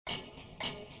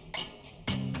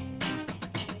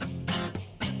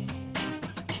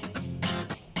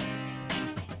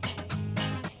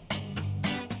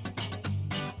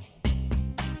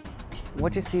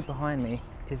What you see behind me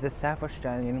is the South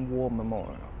Australian War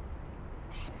Memorial.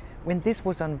 When this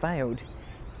was unveiled,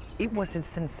 it was a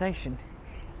sensation.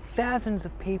 Thousands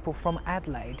of people from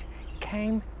Adelaide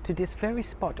came to this very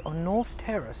spot on North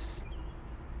Terrace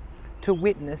to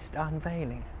witness the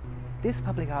unveiling. This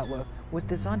public artwork was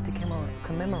designed to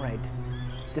commemorate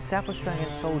the South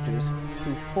Australian soldiers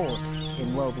who fought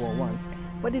in World War I.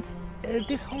 But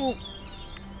this whole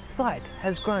site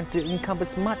has grown to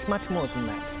encompass much more than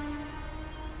that.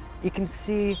 You can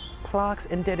see plaques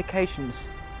and dedications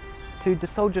to the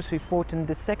soldiers who fought in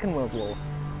the Second World War,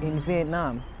 in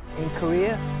Vietnam, in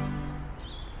Korea,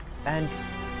 and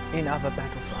in other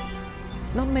battlefronts.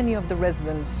 Not many of the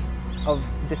residents of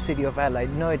the city of Adelaide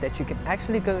know that you can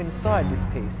actually go inside this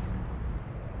piece.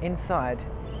 Inside,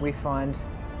 we find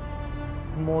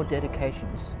more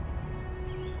dedications.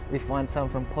 We find some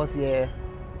from Pozières,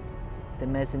 the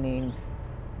Mezzanines,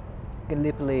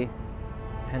 Gallipoli,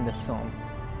 and the Somme.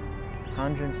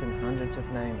 Hundreds and hundreds of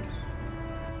names.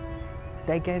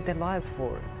 They gave their lives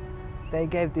for it. They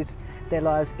gave their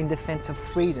lives in defense of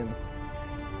freedom.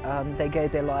 They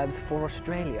gave their lives for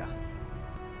Australia.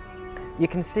 You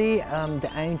can see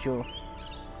the angel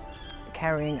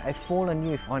carrying a fallen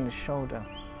youth on his shoulder.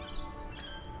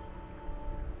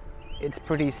 It's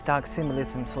pretty stark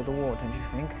symbolism for the war, don't you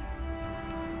think?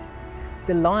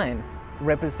 The lion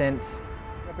represents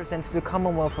the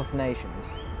Commonwealth of Nations.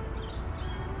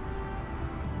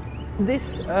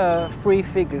 These three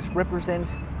figures represent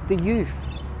the youth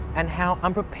and how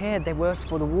unprepared they were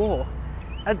for the war.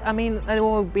 I mean, they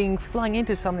were being flung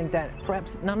into something that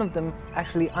perhaps none of them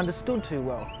actually understood too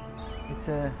well. It's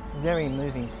a very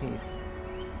moving piece,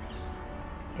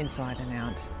 inside and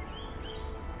out.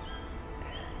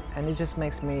 And it just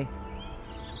makes me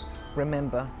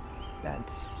remember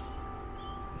that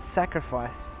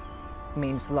sacrifice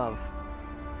means love.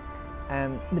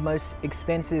 And the most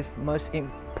expensive, most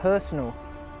impersonal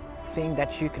thing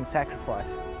that you can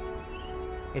sacrifice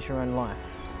is your own life.